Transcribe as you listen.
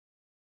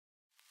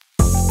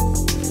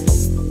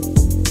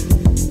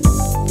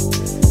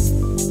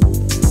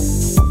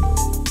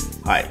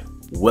Hi,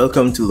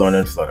 welcome to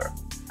Learning Flutter.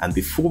 And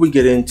before we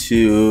get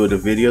into the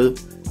video,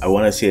 I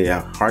want to say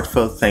a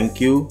heartfelt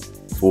thank you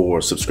for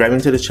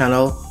subscribing to the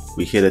channel.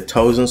 We hit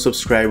 1,000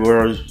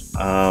 subscribers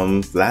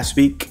last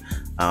week.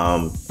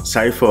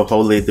 Sorry for how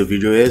late the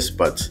video is,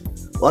 but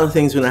a lot of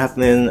things been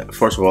happening.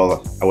 First of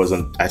all,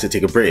 I had to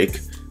take a break,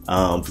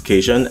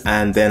 vacation,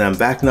 and then I'm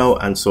back now,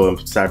 and so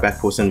I'm started back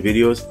posting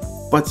videos,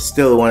 but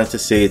still wanted to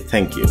say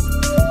thank you.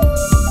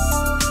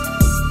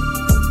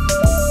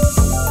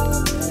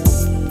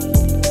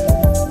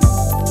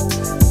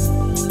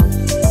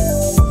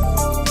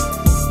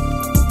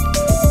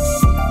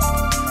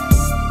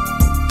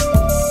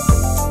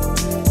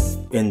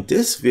 In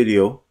this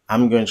video,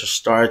 I'm going to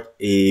start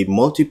a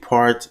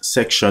multi-part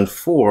section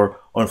 4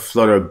 on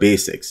Flutter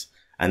Basics.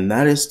 And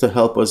that is to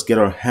help us get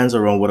our hands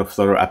around what a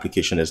Flutter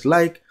application is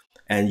like.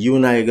 And you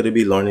and I are going to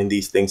be learning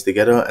these things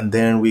together. And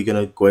then we're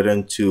going to go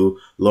into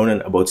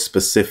learning about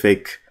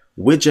specific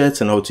widgets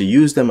and how to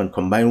use them and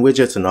combine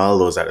widgets and all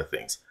those other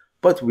things.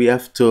 But we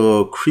have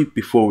to creep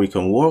before we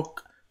can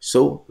walk.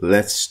 So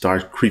let's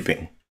start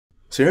creeping.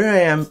 So here I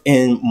am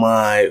in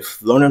my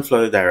Learning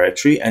Flutter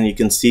directory, and you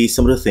can see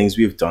some of the things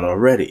we've done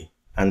already.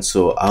 And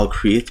so I'll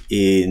create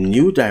a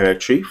new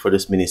directory for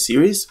this mini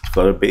series,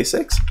 Flutter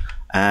Basics.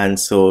 And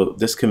so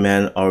this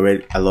command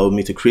already allowed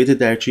me to create a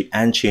directory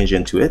and change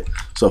into it.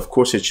 So of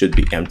course it should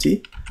be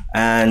empty.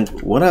 And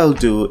what I'll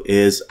do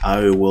is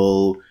I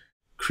will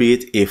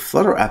create a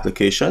Flutter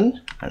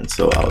application. And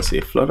so I'll say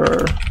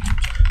Flutter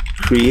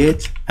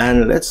create,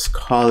 and let's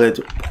call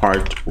it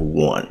part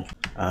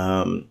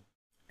 1.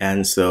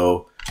 And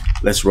so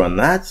let's run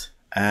that,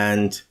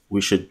 and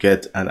we should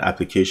get an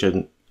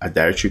application, a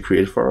directory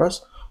created for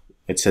us.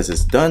 It says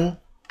it's done.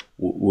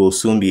 We'll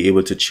soon be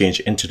able to change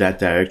into that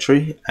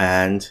directory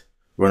and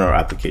run our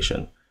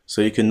application.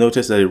 So you can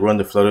notice that it run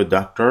the Flutter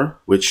Doctor,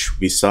 which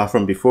we saw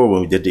from before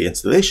when we did the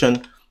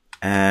installation.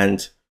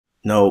 And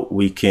now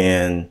we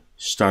can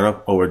start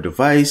up our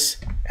device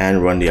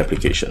and run the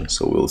application.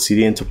 So we'll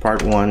cd into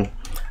part 1,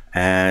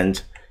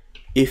 and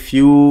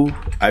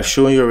I've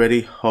shown you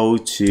already how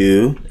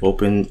to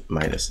open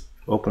minus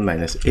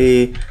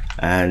A,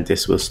 and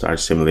this will start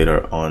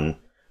simulator on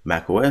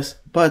macOS.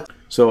 But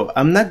so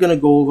I'm not going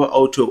to go over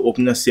how to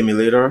open a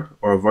simulator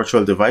or a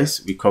virtual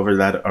device. We covered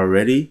that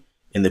already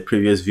in the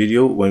previous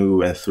video when we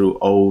went through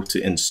how to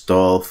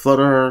install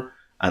Flutter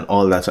and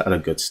all that other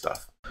good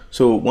stuff.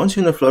 So once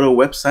you're in the Flutter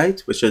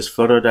website, which is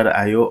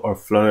flutter.io or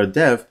Flutter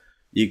Dev,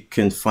 you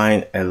can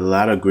find a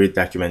lot of great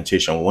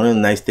documentation. One of the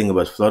nice things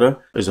about Flutter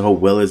is how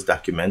well it's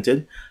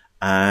documented,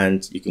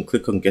 and you can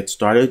click on get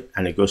started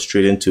and it goes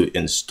straight into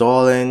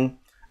installing.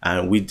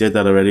 And we did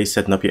that already,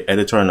 setting up your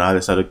editor and all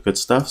this other good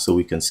stuff, so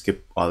we can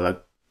skip all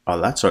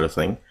that sort of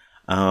thing.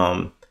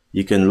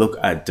 You can look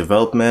at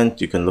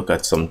development, you can look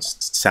at some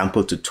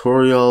sample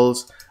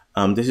tutorials.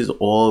 This is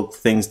all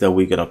things that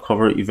we're gonna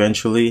cover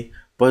eventually,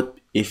 but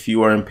if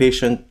you are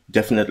impatient,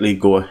 definitely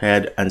go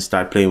ahead and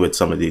start playing with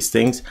some of these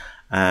things.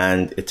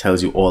 And it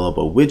tells you all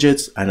about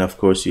widgets, and of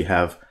course you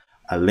have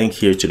a link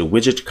here to the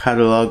widget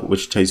catalog,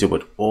 which tells you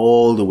about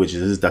all the widgets.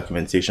 This is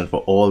documentation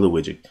for all the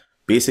widgets,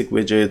 basic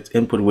widgets,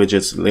 input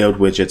widgets, layout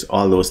widgets,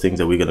 all those things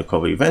that we're going to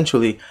cover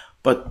eventually,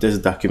 but this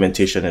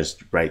documentation is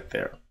right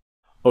there.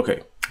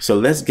 Okay, so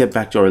let's get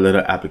back to our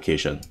little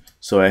application.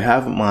 So I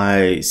have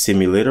my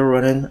simulator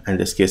running. In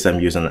this case,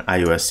 I'm using an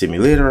iOS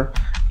simulator,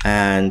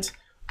 and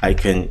I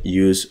can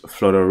use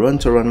Flutter Run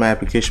to run my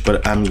application,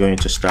 but I'm going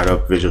to start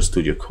up Visual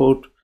Studio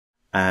Code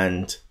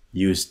and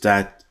use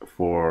that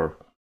for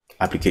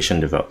application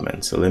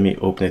development. So let me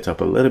open it up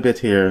a little bit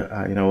here.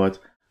 You know what?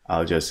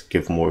 I'll just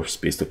give more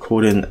space to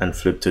coding and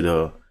flip to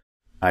the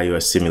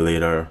iOS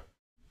simulator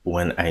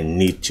when I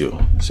need to.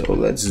 So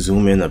let's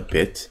zoom in a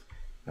bit.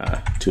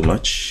 Too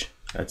much.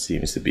 That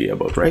seems to be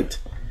about right.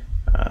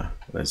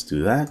 Let's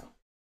do that.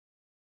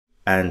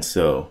 And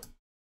so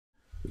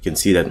we can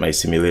see that my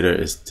simulator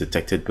is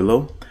detected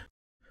below.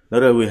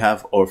 Now that we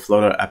have our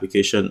Flutter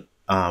application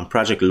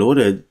project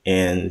loaded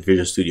in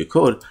Visual Studio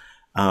Code,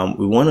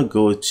 we want to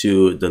go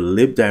to the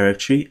lib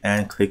directory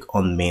and click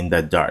on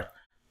main.dart.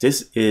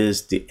 This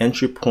is the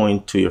entry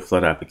point to your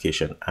Flutter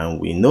application, and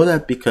we know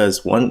that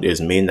because one,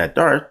 there's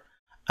main.dart,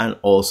 and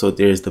also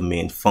there's the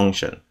main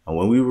function. And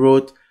when we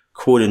wrote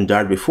code in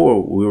Dart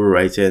before, we were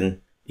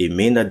writing a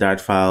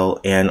main.dart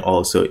file and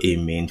also a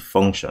main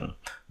function.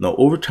 Now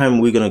over time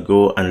we're going to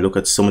go and look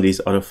at some of these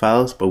other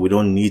files, but we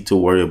don't need to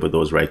worry about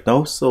those right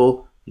now,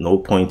 so no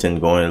point in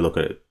going and look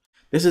at it.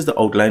 This is the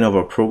outline of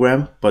our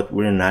program, but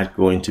we're not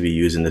going to be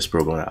using this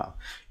program at all.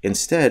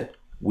 Instead,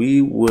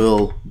 we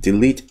will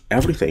delete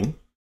everything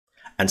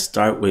and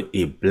start with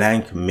a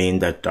blank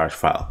main.dart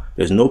file.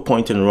 There's no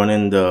point in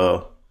running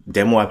the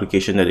demo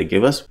application that they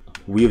give us.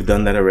 We've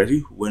done that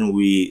already when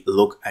we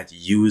look at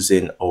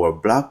using our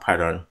block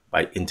pattern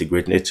by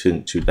integrating it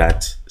into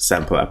that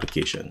sample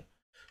application.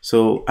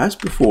 So as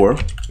before,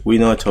 we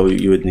know how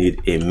you would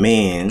need a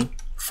main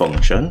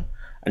function,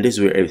 and this is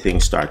where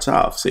everything starts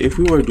off. So if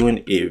we were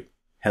doing a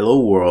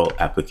hello world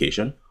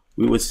application,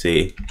 we would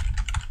say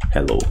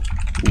hello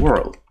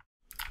world,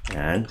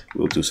 and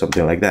we'll do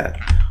something like that.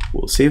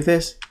 we'll save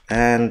this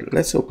and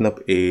let's open up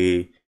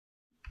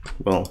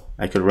well,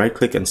 I could right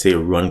click and say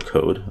run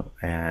code.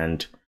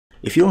 And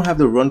if you don't have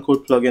the run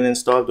code plugin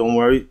installed, don't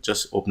worry,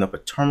 just open up a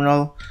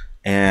terminal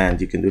and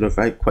you can do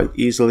that quite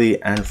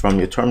easily. And from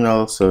your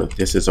terminal, so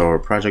this is our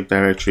project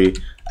directory,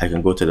 I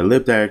can go to the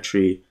lib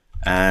directory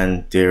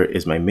and there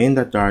is my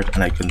main.dart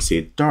and I can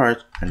say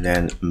dart and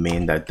then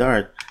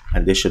main.dart,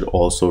 and this should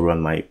also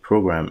run my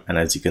program. And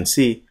as you can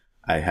see,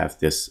 I have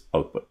this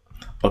output.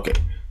 Okay,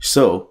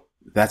 so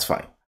that's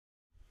fine.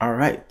 All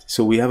right,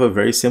 so we have a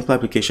very simple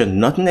application,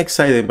 nothing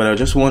exciting, but I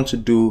just want to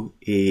do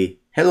a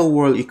hello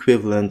world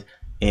equivalent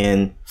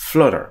in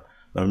Flutter.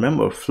 Now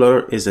remember,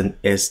 Flutter is an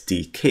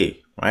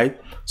SDK, right?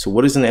 So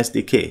what is an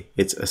SDK?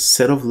 It's a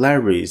set of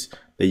libraries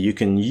that you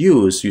can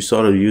use. You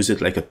sort of use it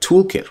like a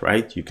toolkit,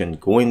 right? You can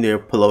go in there,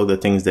 pull out the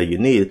things that you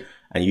need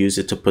and use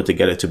it to put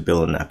together to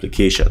build an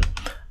application.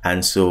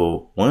 And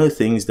so one of the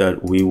things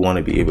that we want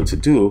to be able to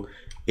do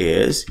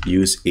is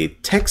use a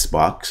text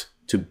box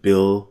to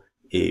build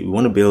we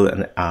want to build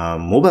a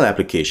mobile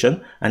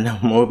application, and the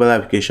mobile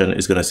application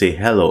is going to say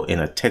hello in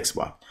a text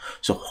box.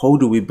 So how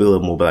do we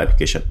build a mobile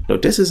application? Now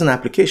this is an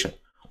application.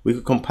 We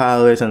could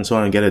compile it and so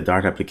on and get a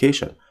Dart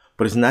application,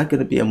 but it's not going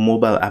to be a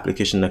mobile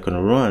application that can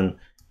run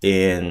on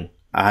an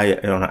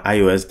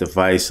iOS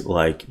device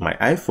like my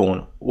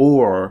iPhone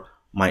or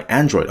my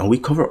Android. And we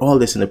cover all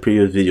this in the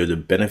previous video, the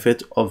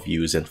benefit of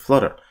using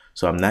Flutter.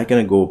 So I'm not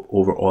going to go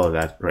over all of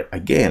that right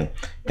again.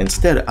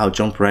 Instead, I'll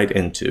jump right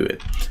into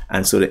it.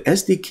 And so the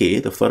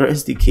SDK, the Flutter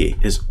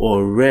SDK, is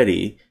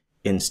already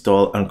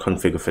installed and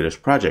configured for this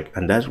project.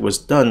 And that was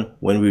done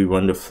when we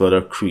run the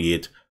Flutter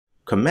create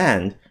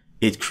command.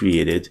 It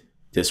created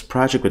this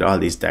project with all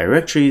these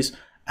directories.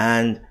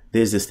 And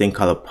there's this thing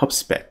called a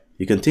pubspec.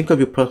 You can think of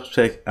your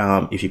pubspec,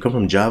 if you come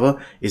from Java,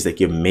 it's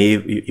like your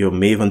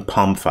Maven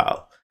POM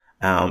file.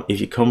 If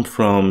you come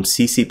from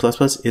C++,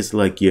 it's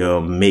like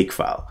your make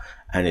file.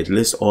 And it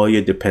lists all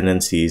your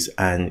dependencies,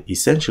 and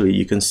essentially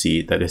you can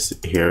see that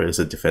here is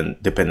a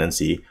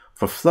dependency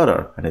for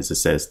Flutter, and as it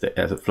says,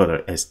 the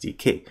Flutter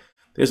SDK.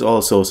 There's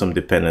also some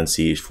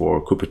dependencies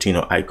for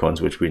Cupertino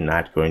icons, which we're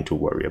not going to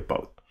worry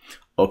about.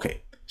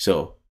 Okay,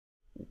 so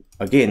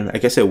again,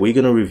 like I said, we're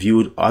going to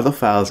review other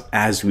files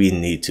as we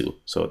need to.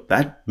 So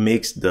that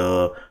makes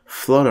the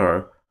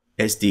Flutter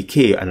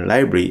SDK and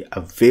library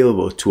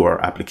available to our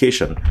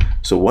application.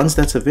 So once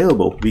that's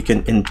available, we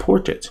can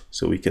import it.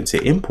 So we can say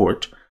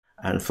import,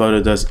 and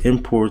Flutter does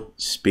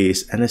import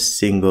space and a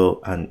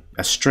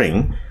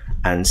string.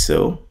 And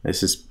so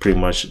this is pretty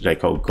much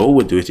like how Go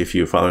would do it if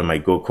you're following my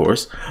Go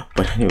course.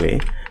 But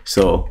anyway,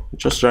 so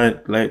just trying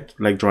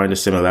like drawing the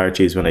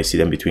similarities when I see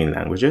them between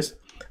languages.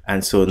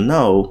 And so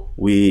now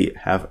we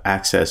have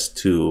access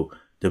to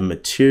the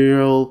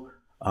material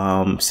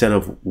set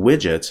of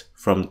widgets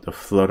from the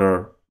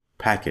Flutter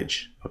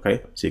package.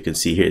 Okay, so you can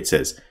see here it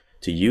says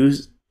to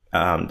use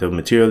the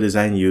material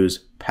design, use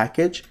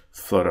package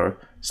Flutter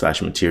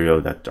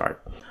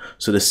 /material.dart.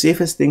 So the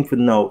safest thing for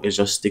now is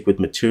just stick with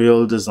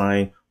material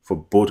design for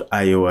both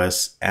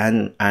iOS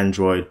and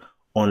Android,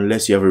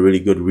 unless you have a really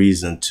good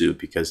reason to,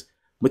 because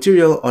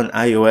material on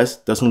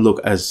iOS doesn't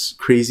look as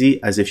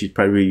crazy as if you'd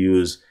probably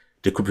use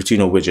the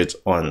Cupertino widgets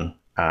on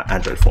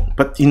Android phone.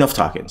 But enough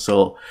talking.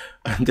 So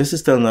this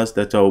is telling us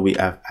that we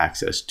have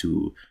access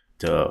to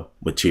the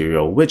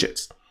material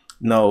widgets.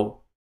 Now,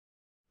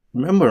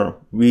 remember,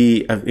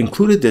 we have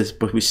included this,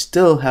 but we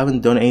still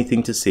haven't done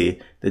anything to say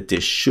that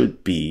this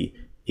should be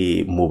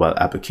a mobile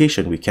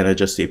application. We cannot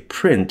just say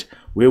print.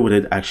 Where would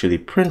it actually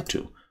print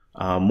to?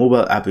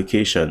 Mobile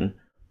application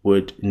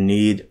would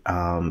need,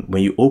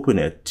 when you open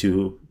it,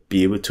 to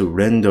be able to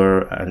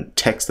render and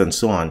text and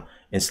so on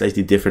in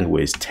slightly different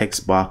ways,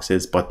 text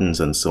boxes, buttons,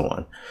 and so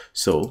on.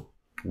 So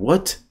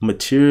what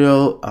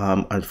material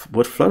and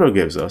what Flutter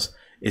gives us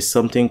is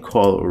something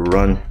called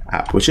run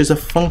app, which is a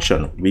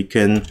function we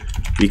can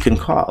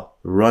call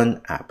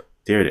run app.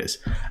 There it is.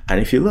 And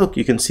if you look,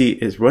 you can see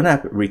is run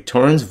app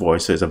returns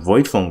voice, so it's a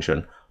void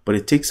function, but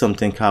it takes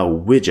something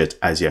called widget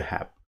as your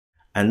app.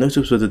 And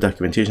notice what the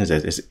documentation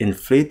says is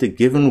inflate the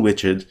given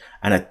widget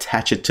and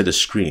attach it to the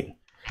screen.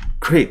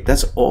 Great,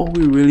 that's all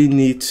we really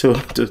need to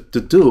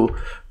do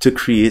to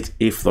create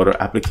a Flutter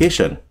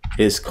application,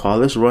 is call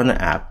this run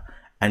app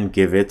and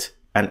give it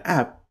an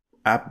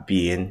app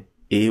being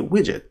a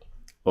widget.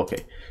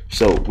 Okay,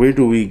 so where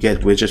do we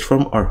get widgets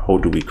from, or how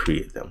do we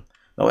create them?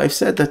 Now I've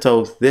said that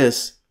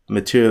this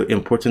material,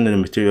 important in the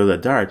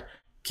material.dart,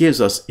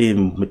 gives us a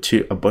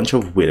bunch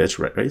of widgets,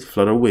 right?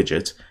 Flutter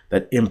widgets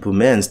that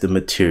implements the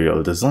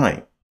material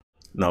design.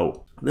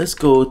 Now let's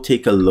go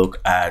take a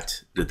look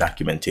at the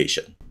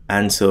documentation.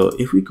 And so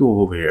if we go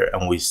over here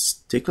and we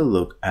take a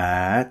look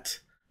at,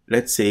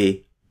 let's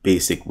say,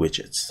 basic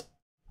widgets,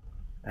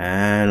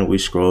 and we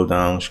scroll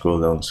down,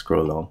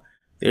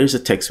 there's a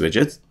text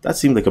widget. That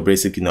seemed like a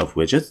basic enough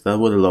widget that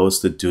would allow us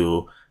to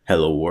do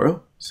hello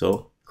world.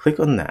 So click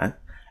on that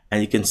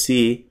and you can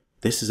see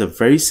this is a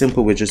very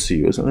simple widget to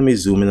use. And let me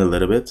zoom in a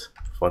little bit.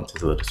 Font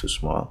is a little too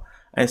small.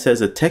 And it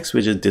says a text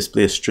widget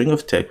displays a string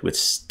of text with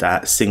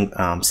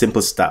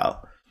simple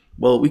style.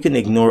 Well, we can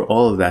ignore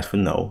all of that for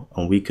now,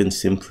 and we can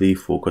simply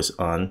focus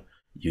on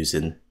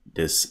using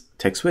this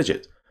text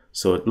widget.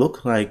 So it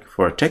looks like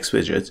for a text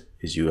widget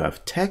is you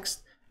have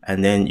text,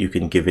 and then you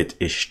can give it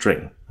a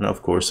string, and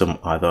of course some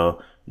other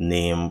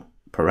name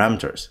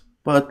parameters.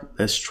 But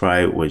let's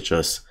try with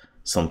just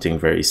something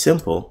very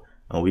simple,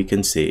 and we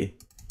can say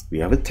we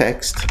have a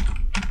text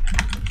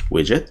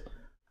widget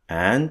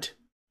and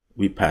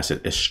we pass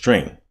it a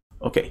string.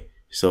 Okay,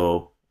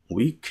 so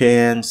we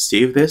can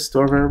save this to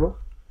our variable.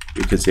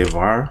 We can save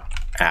our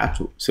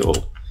app. So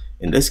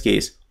in this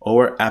case,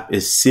 our app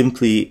is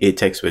simply a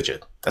text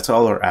widget. That's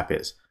all our app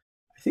is.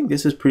 I think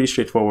this is pretty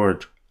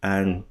straightforward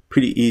and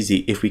pretty easy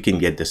if we can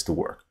get this to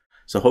work.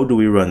 So how do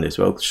we run this?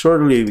 Well,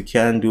 surely we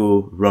can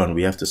do run.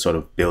 We have to sort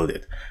of build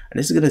it. And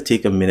this is going to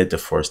take a minute the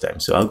first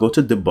time. So I'll go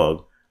to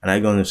debug and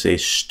I'm going to say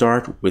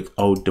start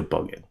without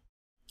debugging.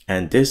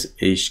 And this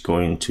is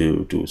going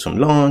to do some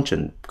launch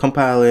and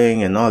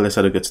compiling and all this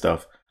other good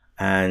stuff.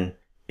 And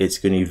it's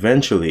going to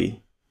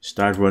eventually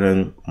start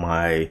running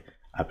my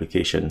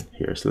application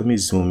here. So let me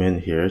zoom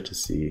in here to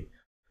see.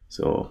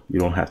 So you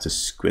don't have to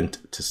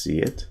squint to see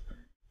it.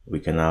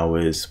 We can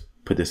always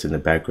put this in the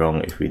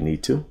background if we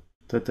need to.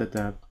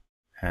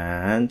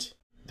 And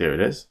there it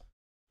is.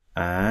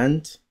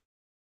 And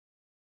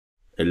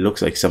it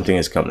looks like something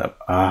is coming up.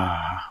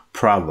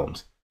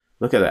 Problems.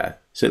 Look at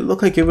that. So it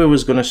looked like it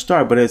was going to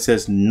start, but it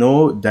says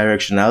no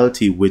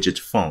directionality widget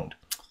found.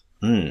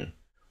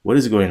 What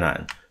is going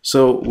on?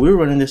 So we're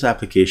running this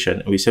application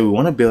and we said we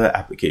want to build an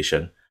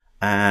application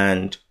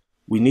and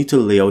we need to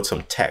lay out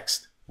some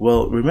text.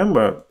 Well,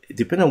 remember,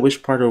 depending on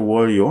which part of the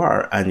world you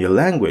are and your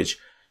language,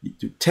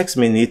 text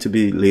may need to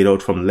be laid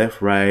out from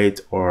left, right,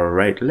 or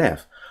right,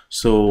 left.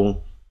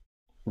 So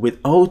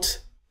without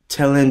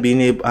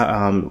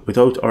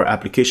without our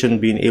application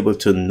being able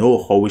to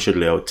know how we should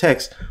lay out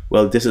text,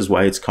 well, this is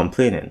why it's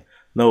complaining.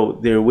 Now,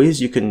 there are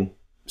ways you can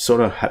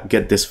sort of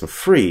get this for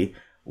free,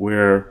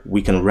 where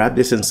we can wrap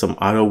this in some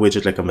other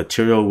widget, like a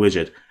material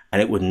widget,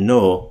 and it would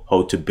know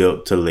how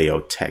to lay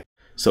out text.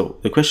 So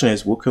the question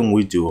is, what can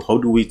we do? How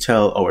do we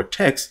tell our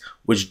text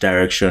which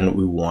direction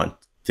we want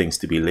things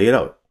to be laid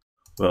out?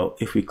 Well,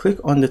 if we click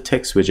on the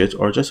text widget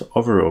or just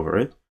hover over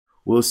it,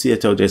 we'll see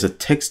that there's a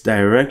text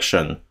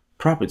direction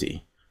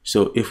property.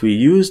 So if we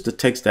use the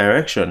text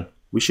direction,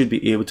 we should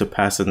be able to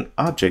pass an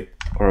object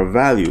or a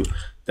value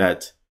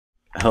that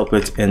help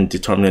it in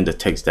determining the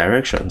text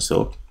direction.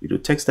 So we do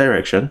text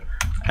direction,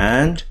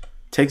 and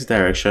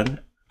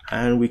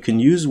we can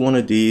use one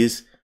of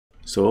these.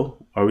 So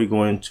are we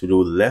going to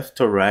do left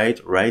to right,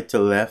 right to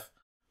left?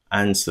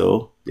 And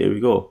so there we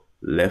go,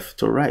 left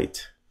to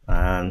right.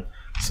 And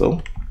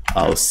so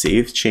I'll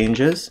save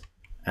changes,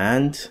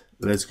 and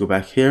let's go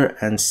back here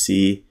and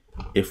see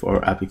if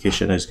our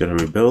application is going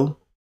to rebuild.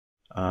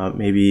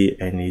 Maybe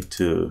I need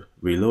to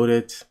reload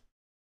it,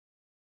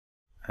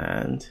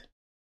 and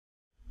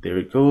there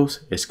it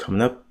goes. It's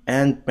coming up,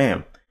 and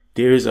bam,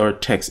 there's our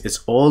text.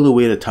 It's all the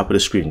way at the top of the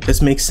screen.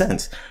 This makes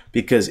sense,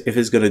 because if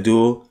it's going to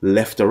do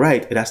left to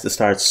right, it has to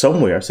start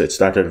somewhere. So it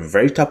started at the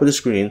very top of the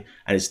screen,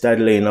 and it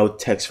started laying out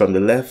text from the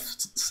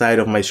left side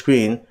of my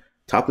screen,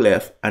 top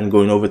left, and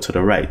going over to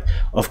the right.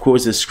 Of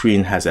course, the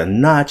screen has a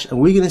notch,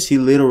 and we're going to see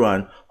later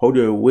on how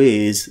there are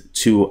ways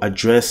to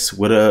address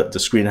whether the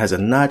screen has a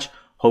notch,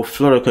 how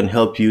Flutter can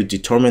help you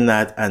determine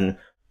that and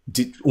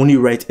only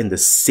write in the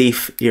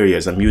safe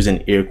areas. I'm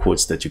using air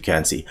quotes that you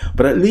can't see,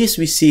 but at least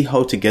we see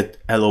how to get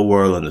hello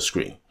world on the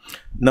screen.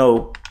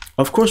 Now,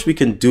 of course, we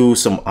can do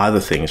some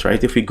other things,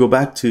 right? If we go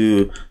back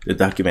to the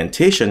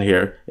documentation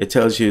here, it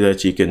tells you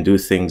that you can do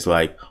things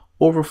like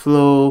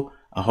overflow,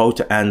 how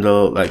to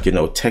handle, like,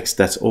 text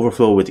that's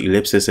overflow with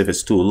ellipsis if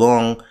it's too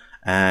long,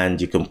 and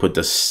you can put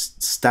the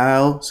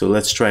style. So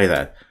let's try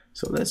that.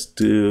 So let's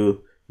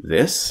do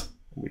this.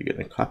 We're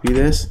going to copy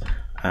this,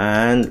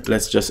 and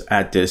let's just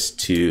add this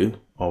to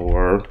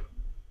our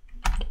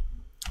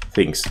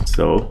things.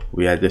 So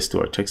we add this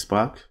to our text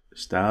box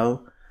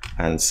style.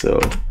 And so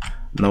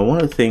now one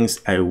of the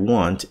things I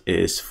want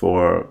is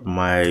for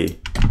my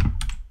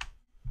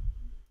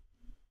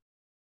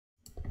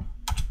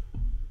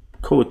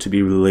code to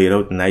be laid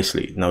out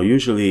nicely. Now,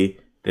 usually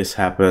this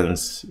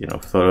happens,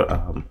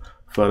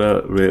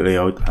 Flutter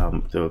layout,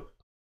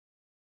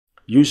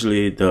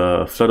 usually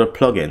the Flutter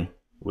plugin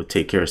would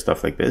take care of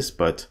stuff like this,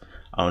 but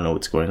I don't know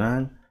what's going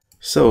on.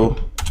 So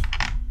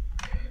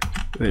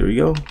there we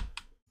go.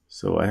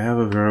 So I have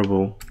a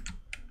variable,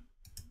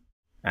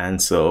 and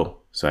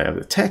so I have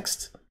the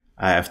text,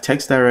 I have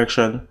text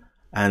direction,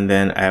 and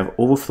then I have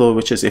overflow,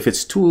 which is if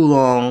it's too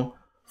long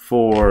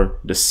for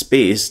the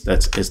space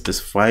that is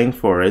defined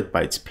for it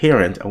by its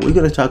parent, and we're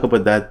going to talk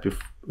about that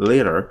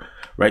later.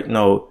 Right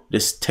now,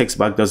 this text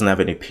box doesn't have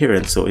any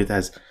parent, so it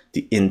has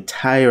the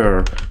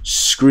entire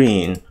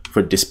screen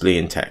for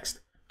displaying text.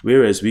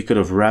 Whereas we could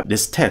have wrapped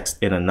this text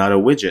in another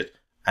widget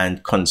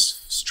and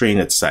constrain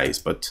its size,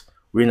 but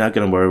we're not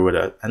going to worry with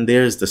that. And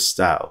there's the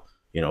style,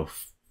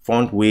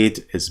 font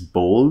weight is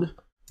bold.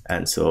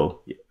 And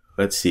so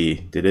let's see,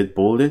 did it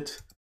bold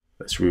it?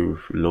 Let's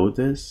reload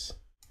this.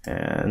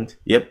 And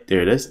yep,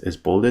 there it is. It's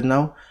bolded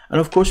now. And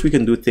of course, we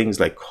can do things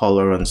like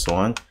color and so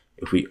on.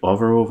 If we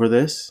hover over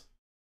this,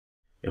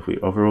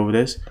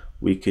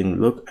 we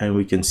can look and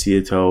we can see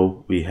it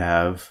how we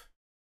have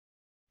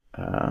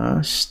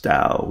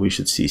style. We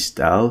should see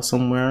style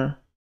somewhere,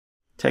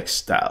 text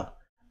style.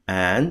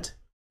 And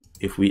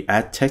if we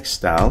add text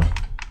style,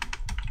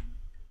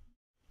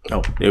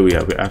 oh, there we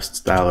are. We have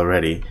style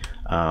already.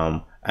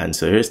 And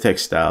so here's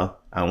text style.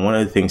 And one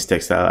of the things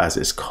text style has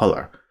is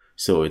color.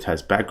 So it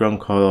has background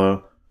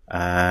color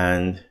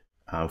and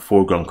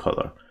foreground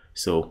color.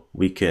 So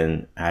we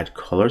can add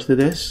color to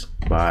this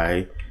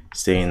by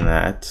saying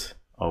that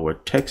our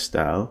text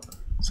style.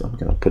 So I'm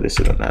going to put this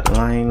in on that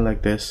line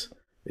like this.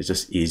 It's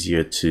just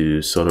easier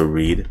to sort of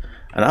read.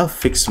 And I'll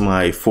fix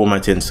my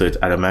formatting so it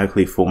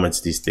automatically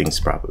formats these things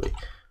properly.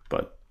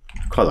 But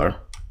color.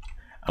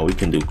 And we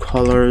can do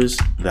colors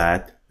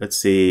that, let's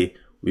say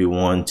we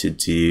want to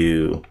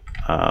do,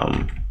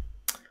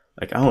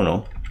 like, I don't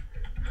know,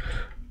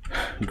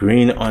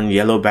 green on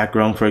yellow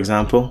background, for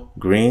example,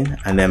 green,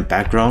 and then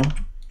background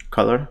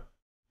color,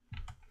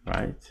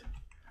 right?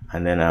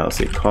 And then I'll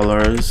say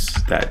colors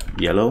that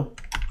yellow.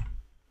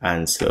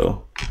 And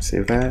so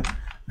save that.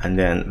 And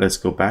then let's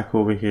go back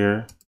over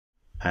here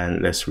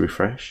and let's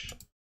refresh.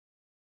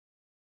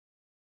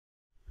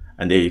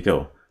 And there you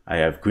go. I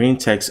have green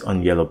text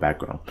on yellow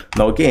background.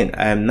 Now again,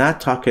 I am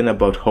not talking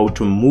about how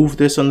to move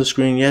this on the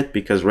screen yet,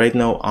 because right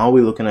now all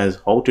we're looking at is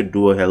how to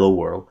do a hello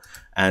world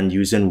and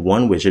using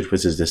one widget,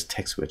 which is this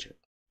text widget.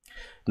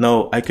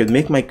 Now I could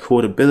make my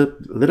code a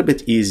little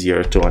bit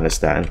easier to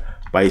understand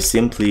by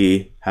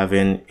simply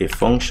having a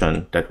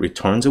function that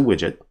returns a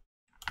widget,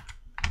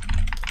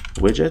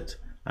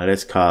 and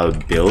let's call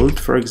build,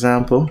 for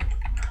example,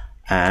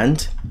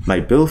 and my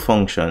build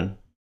function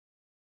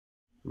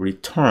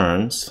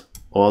returns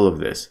all of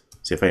this.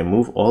 So if I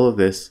move all of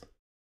this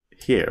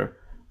here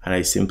and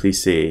I simply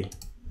say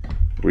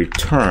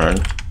return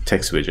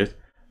text widget,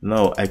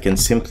 now I can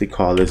simply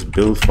call this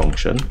build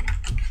function,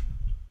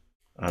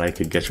 and I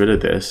could get rid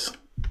of this.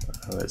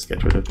 Let's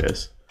get rid of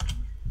this.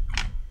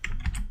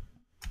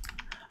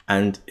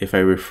 And if I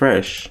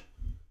refresh,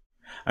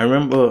 I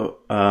remember,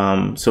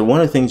 so one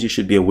of the things you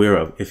should be aware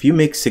of, if you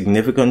make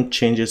significant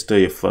changes to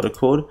your Flutter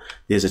code,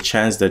 there's a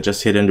chance that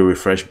just hitting the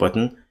refresh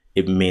button,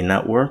 it may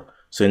not work.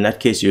 So in that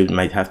case, you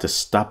might have to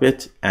stop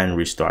it and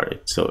restart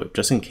it. So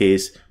just in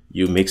case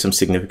you make some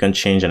significant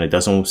change and it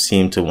doesn't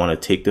seem to want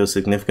to take those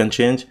significant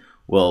change,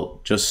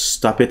 well, just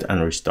stop it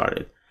and restart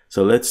it.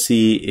 So let's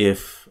see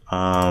if,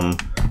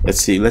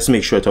 let's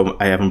make sure that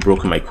I haven't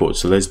broken my code.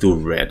 So let's do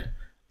red,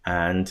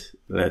 and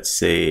let's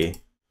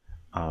say,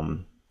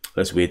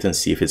 let's wait and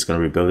see if it's going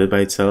to rebuild it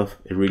by itself.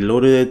 It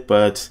reloaded it,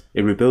 but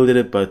it rebuilded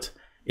it, but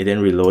it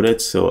didn't reload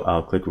it. So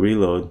I'll click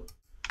reload.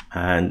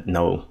 And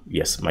now,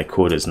 yes, my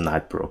code is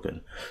not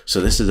broken.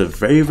 So this is a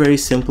very, very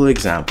simple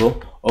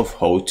example of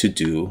how to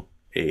do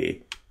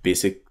a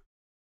basic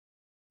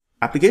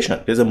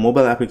application. There's a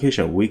mobile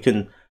application. We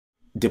can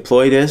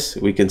deploy this.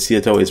 We can see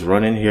it how it's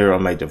running here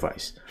on my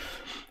device.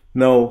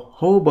 Now,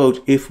 how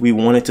about if we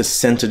wanted to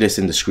center this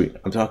in the screen?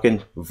 I'm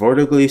talking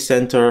vertically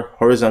center,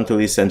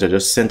 horizontally center,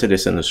 just center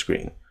this in the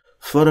screen.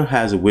 Flutter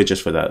has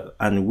widgets for that.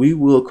 And we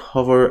will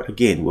cover,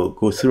 again, we'll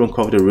go through and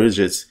cover the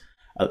widgets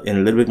in a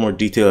little bit more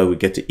detail as we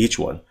get to each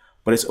one.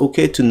 But it's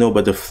okay to know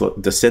about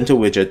the center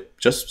widget,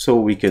 just so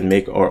we can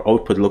make our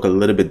output look a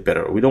little bit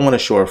better. We don't want to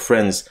show our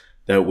friends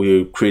that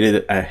we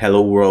created a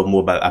Hello World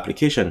mobile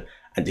application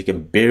and they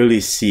can barely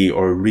see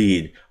or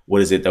read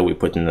what is it that we're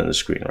putting on the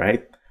screen,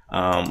 right?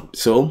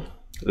 So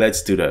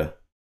let's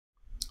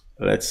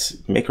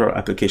make our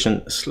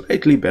application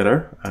slightly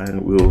better,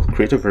 and we'll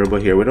create a variable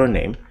here with our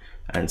name.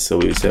 And so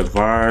we say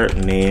var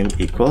name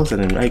equals,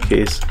 and in my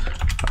case,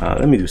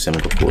 let me do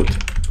semicolon.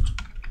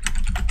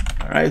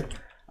 All right,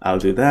 I'll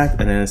do that,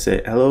 and then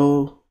say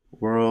hello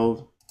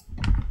world,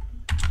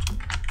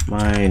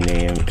 my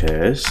name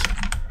is,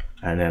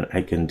 and then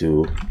I can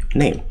do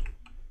name,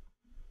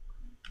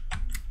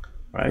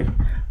 right?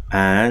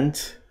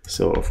 And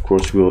so of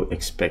course we'll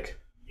expect,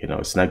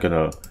 it's not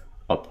gonna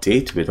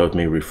update without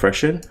me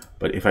refreshing,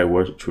 but if I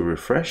were to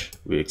refresh,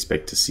 we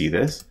expect to see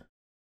this.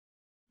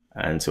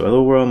 And so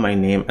hello world, my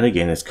name, and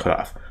again it's cut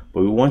off,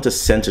 but we want to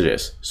center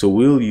this, so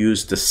we'll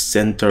use the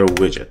center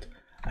widget.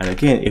 And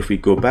again, if we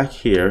go back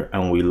here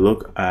and we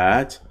look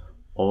at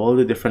all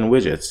the different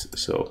widgets,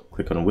 so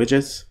click on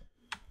widgets.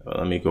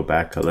 Let me go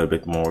back a little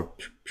bit more.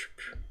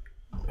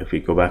 If we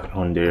go back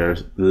on there,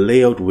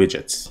 layout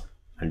widgets,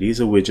 and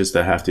these are widgets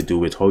that have to do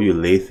with how you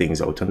lay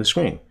things out on the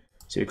screen.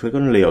 So you click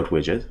on the layout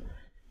widget,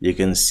 you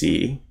can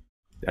see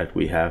that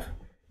we have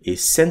a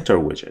center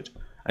widget,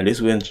 and this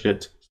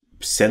widget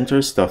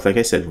centers stuff, like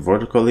I said,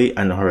 vertically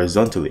and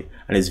horizontally,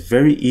 and it's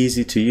very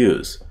easy to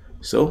use.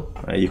 So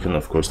you can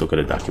of course look at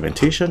the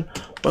documentation,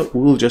 but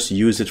we'll just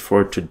use it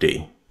for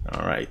today.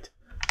 All right,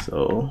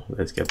 so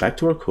let's get back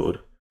to our code.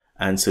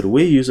 And so the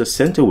way you use a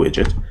center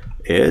widget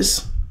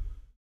is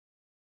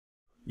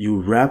you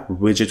wrap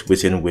widget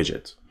within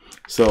widget.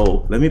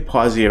 So let me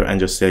pause here and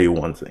just tell you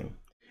one thing.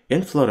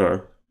 In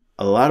Flutter,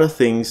 a lot of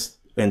things,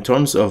 in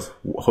terms of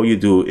how you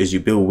do is you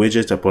build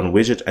widget upon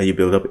widget and you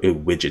build up a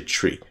widget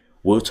tree.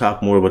 We'll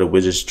talk more about a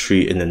widget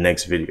tree in the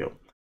next video.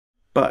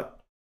 But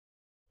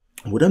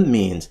what it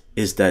means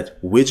is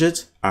that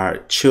widgets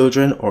are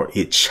children or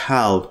a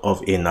child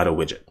of another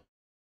widget.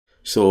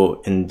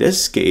 So in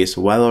this case,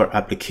 while our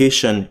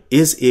application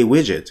is a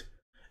widget,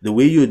 the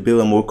way you would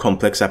build a more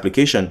complex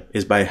application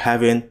is by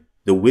having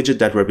the widget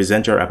that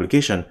represents your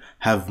application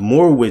have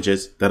more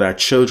widgets that are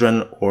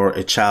children or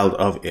a child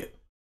of it.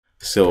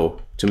 So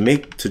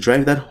to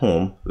drive that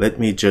home, let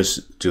me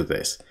just do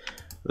this.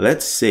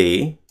 Let's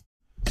say,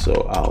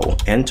 so I'll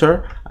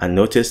enter and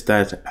notice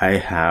that I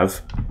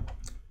have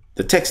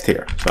the text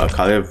here. So I'll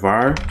call it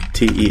var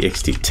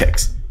text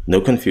text.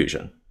 No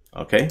confusion.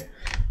 Okay.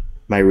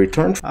 My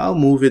return, I'll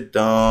move it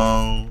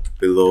down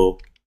below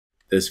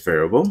this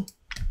variable.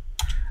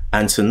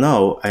 And so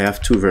now I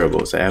have two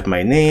variables. I have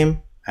my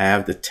name, I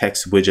have the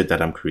text widget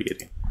that I'm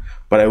creating.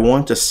 But I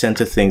want to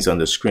center things on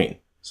the screen.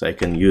 So I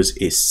can use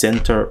a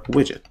center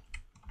widget.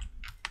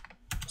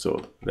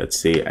 So let's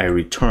say I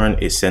return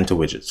a center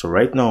widget. So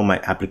right now my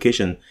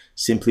application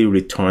simply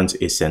returns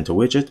a center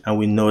widget, and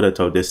we know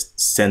that this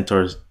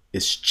center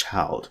is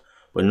child.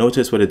 But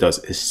notice what it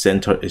does is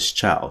center is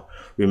child.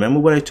 Remember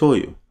what I told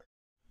you.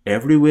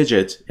 Every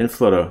widget in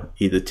Flutter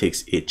either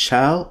takes a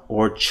child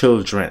or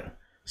children.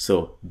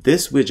 So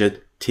this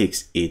widget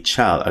takes a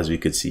child, as we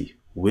could see.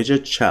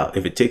 Widget child.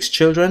 If it takes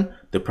children,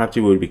 the property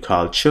will be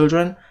called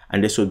children,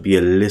 and this would be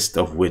a list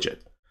of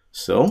widgets.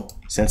 So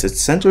since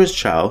its center is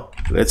child,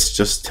 let's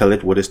just tell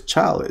it what its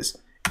child is.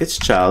 Its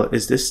child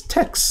is this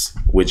text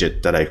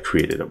widget that I've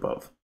created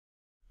above.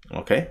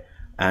 Okay.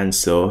 And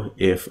so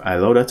if I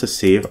allow that to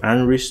save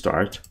and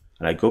restart,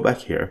 and I go back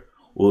here,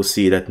 we'll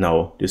see that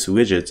now this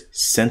widget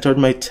centered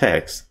my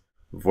text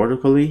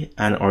vertically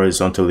and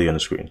horizontally on the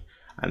screen.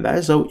 And that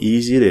is how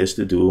easy it is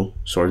to do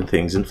certain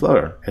things in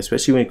Flutter,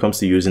 especially when it comes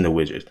to using the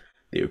widget.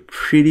 They're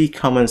pretty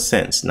common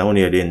sense. Not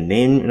only are they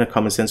named in a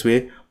common sense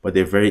way, but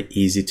they're very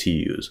easy to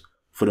use.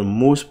 For the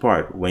most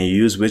part, when you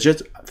use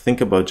widget,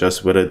 think about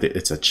just whether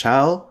it's a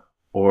child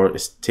or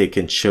it's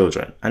taking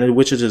children. And the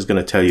widget is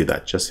going to tell you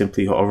that. Just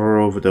simply hover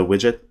over the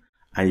widget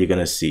and you're going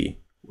to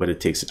see whether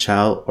it takes a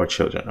child or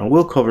children. And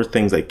we'll cover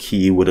things like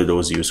key, what are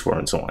those used for,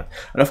 and so on.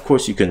 And of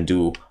course, you can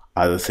do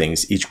other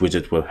things. Each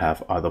widget will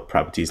have other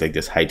properties like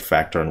this height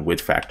factor and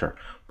width factor.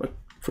 But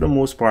for the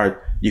most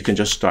part, you can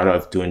just start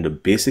off doing the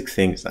basic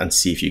things and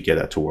see if you get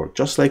that to work.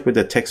 Just like with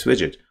the text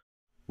widget,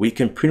 we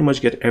can pretty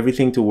much get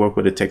everything to work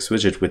with the text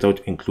widget without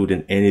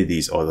including any of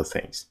these other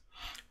things.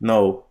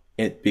 Now,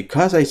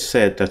 because I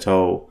said that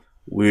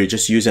we're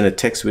just using a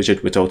text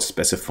widget without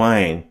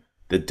specifying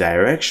the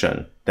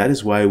direction, that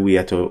is why we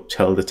had to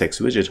tell the text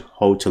widget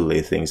how to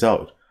lay things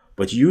out.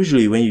 But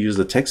usually when you use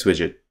the text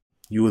widget,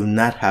 you will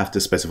not have to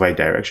specify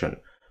direction,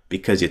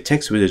 because your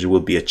text widget will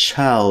be a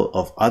child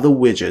of other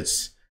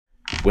widgets,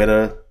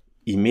 whether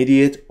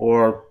immediate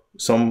or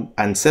some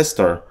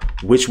ancestor,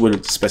 which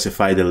will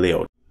specify the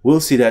layout.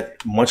 We'll see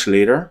that much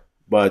later,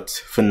 but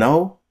for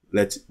now,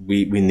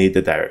 we need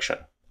the direction.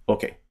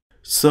 Okay,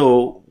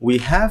 so we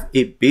have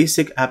a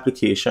basic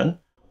application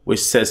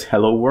which says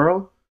hello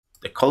world.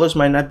 The colors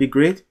might not be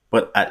great,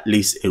 but at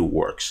least it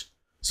works.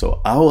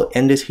 So I will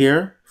end it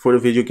here before the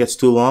video gets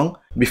too long.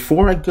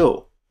 Before I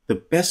go, the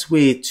best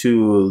way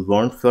to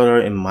learn Flutter,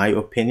 in my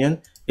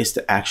opinion, is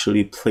to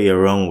actually play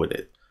around with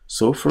it.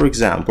 So for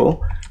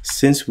example,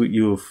 since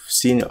you've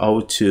seen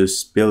how to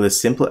build a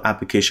simple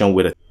application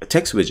with a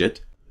text widget,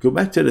 go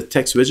back to the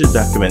text widget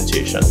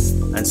documentation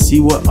and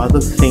see what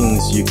other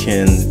things you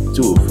can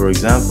do. For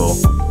example,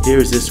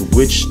 here's this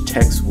which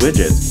text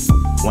widget.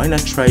 Why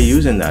not try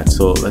using that?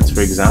 So let's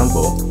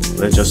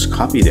just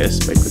copy this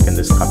by clicking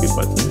this copy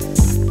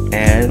button,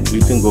 and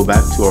we can go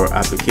back to our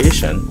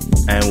application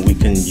and we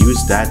can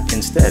use that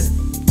instead.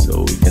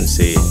 So we can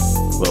say,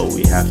 well,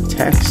 we have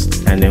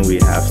text and then we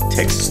have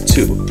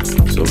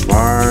text2. So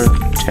var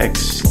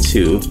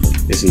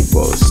text2 is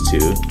equals to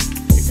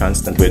a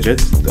constant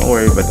widget. Don't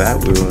worry about that.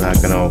 We're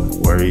not gonna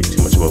worry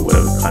too much about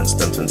whatever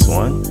constant and so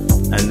on.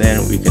 And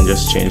then we can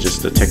just change this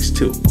to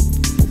text2,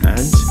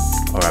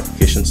 and our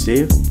application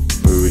save.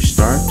 We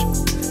restart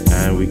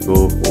and we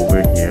go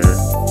over here.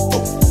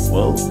 Oh,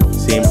 well,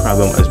 same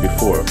problem as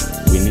before.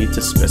 We need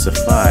to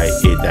specify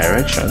a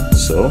direction.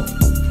 So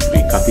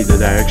we copy the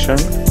direction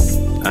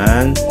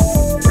and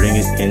bring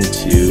it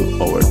into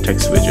our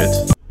text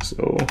widget.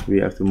 So we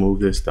have to move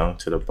this down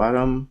to the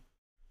bottom,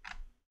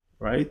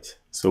 right?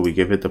 So we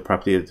give it the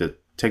property of the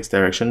text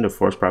direction. The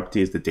first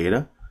property is the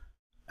data,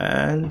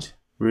 and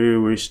we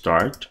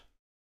restart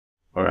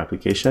our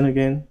application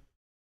again.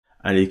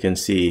 And you can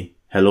see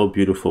hello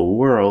beautiful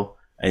world,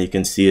 and you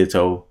can see it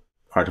how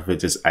part of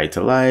it is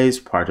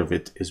italicized, part of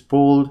it is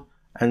bold.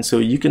 And so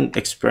you can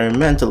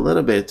experiment a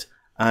little bit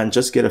and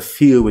just get a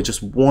feel with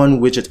just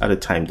one widget at a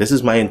time. This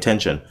is my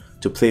intention,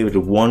 to play with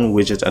one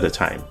widget at a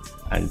time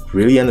and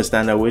really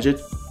understand that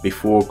widget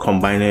before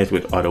combining it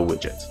with other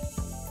widgets.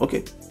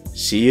 Okay,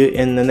 see you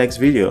in the next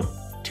video.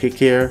 Take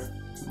care.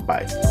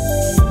 Bye.